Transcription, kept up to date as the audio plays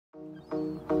Good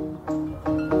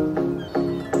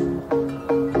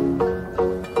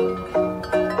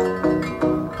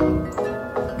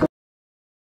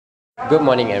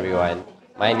morning, everyone.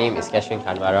 My name is KASHVIN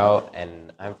KANVAR RAO,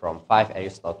 and I'm from 5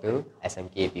 ARIS Local,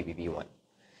 SMK PPP1.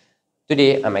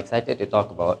 Today, I'm excited to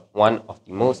talk about one of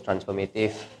the most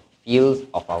transformative fields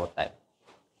of our time,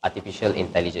 artificial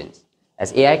intelligence.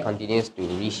 As AI continues to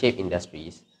reshape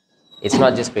industries, it's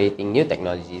not just creating new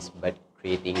technologies, but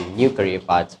creating new career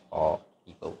paths for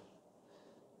people.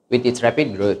 With its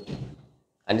rapid growth,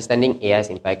 understanding AI's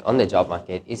impact on the job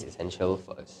market is essential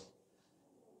for us.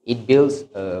 It builds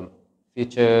a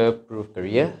future-proof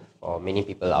career for many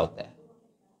people out there.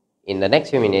 In the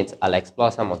next few minutes, I'll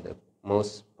explore some of the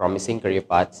most promising career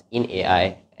paths in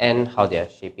AI and how they are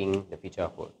shaping the future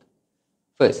of work.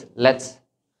 First, let's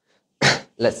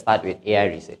start with AI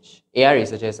research. AI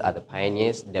researchers are the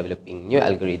pioneers developing new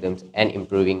algorithms and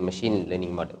improving machine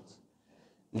learning models.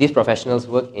 These professionals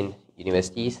work in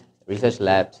universities, research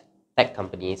labs, tech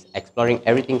companies, exploring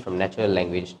everything from natural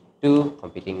language to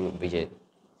computing vision.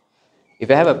 If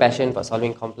you have a passion for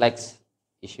solving complex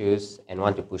issues and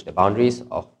want to push the boundaries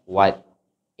of what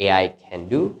AI can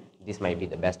do, this might be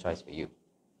the best choice for you.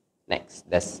 Next,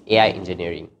 there's AI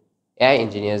engineering. AI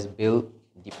engineers build,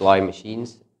 deploy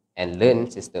machines, and learn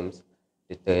systems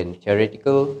to turn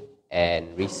theoretical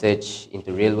and research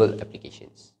into real-world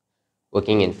applications,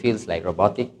 working in fields like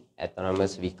robotic,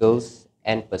 autonomous vehicles,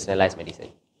 and personalized medicine.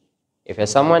 If you're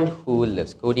someone who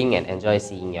loves coding and enjoys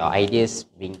seeing your ideas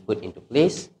being put into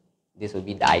place, this will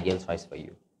be the ideal choice for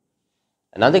you.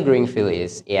 Another growing field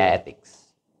is AI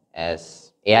ethics.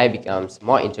 As AI becomes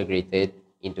more integrated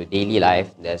into daily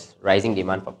life, there's rising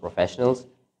demand for professionals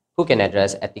who can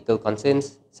address ethical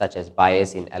concerns such as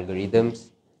bias in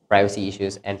algorithms, privacy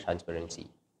issues, and transparency.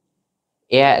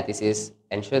 AI ethicists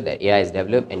ensure that AI is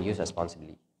developed and used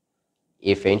responsibly.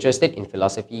 If you're interested in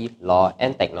philosophy, law,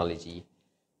 and technology,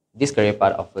 this career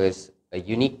path offers a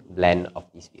unique blend of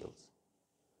these fields.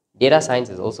 Data science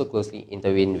is also closely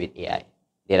intertwined with AI.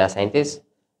 Data scientists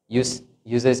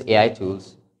uses AI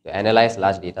tools to analyze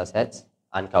large data sets,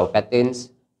 uncover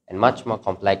patterns, and much more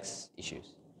complex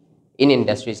issues in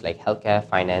industries like healthcare,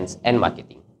 finance, and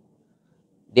marketing.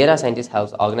 Data scientists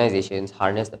help organizations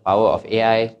harness the power of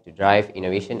AI to drive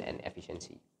innovation and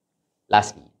efficiency.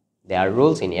 Lastly, there are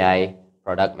roles in AI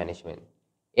product management.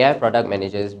 AI product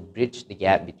managers bridge the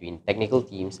gap between technical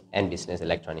teams and business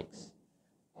electronics.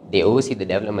 They oversee the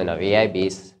development of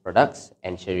AI-based products,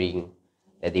 ensuring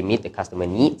that they meet the customer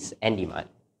needs and demand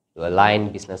to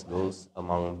align business goals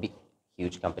among big,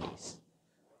 huge companies.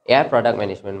 AI product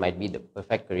management might be the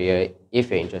perfect career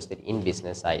if you're interested in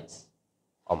business sides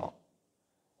or more.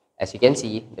 As you can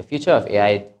see, the future of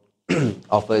AI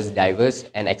offers diverse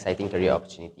and exciting career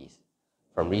opportunities,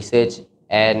 from research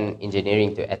and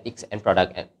engineering to ethics and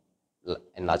product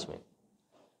enlargement.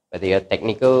 Whether you're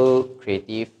technical,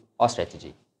 creative, or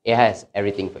strategic, AI has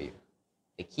everything for you.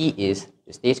 The key is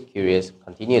to stay curious,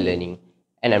 continue learning,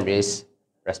 and embrace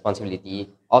responsibility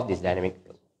of this dynamic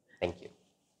field. Thank you.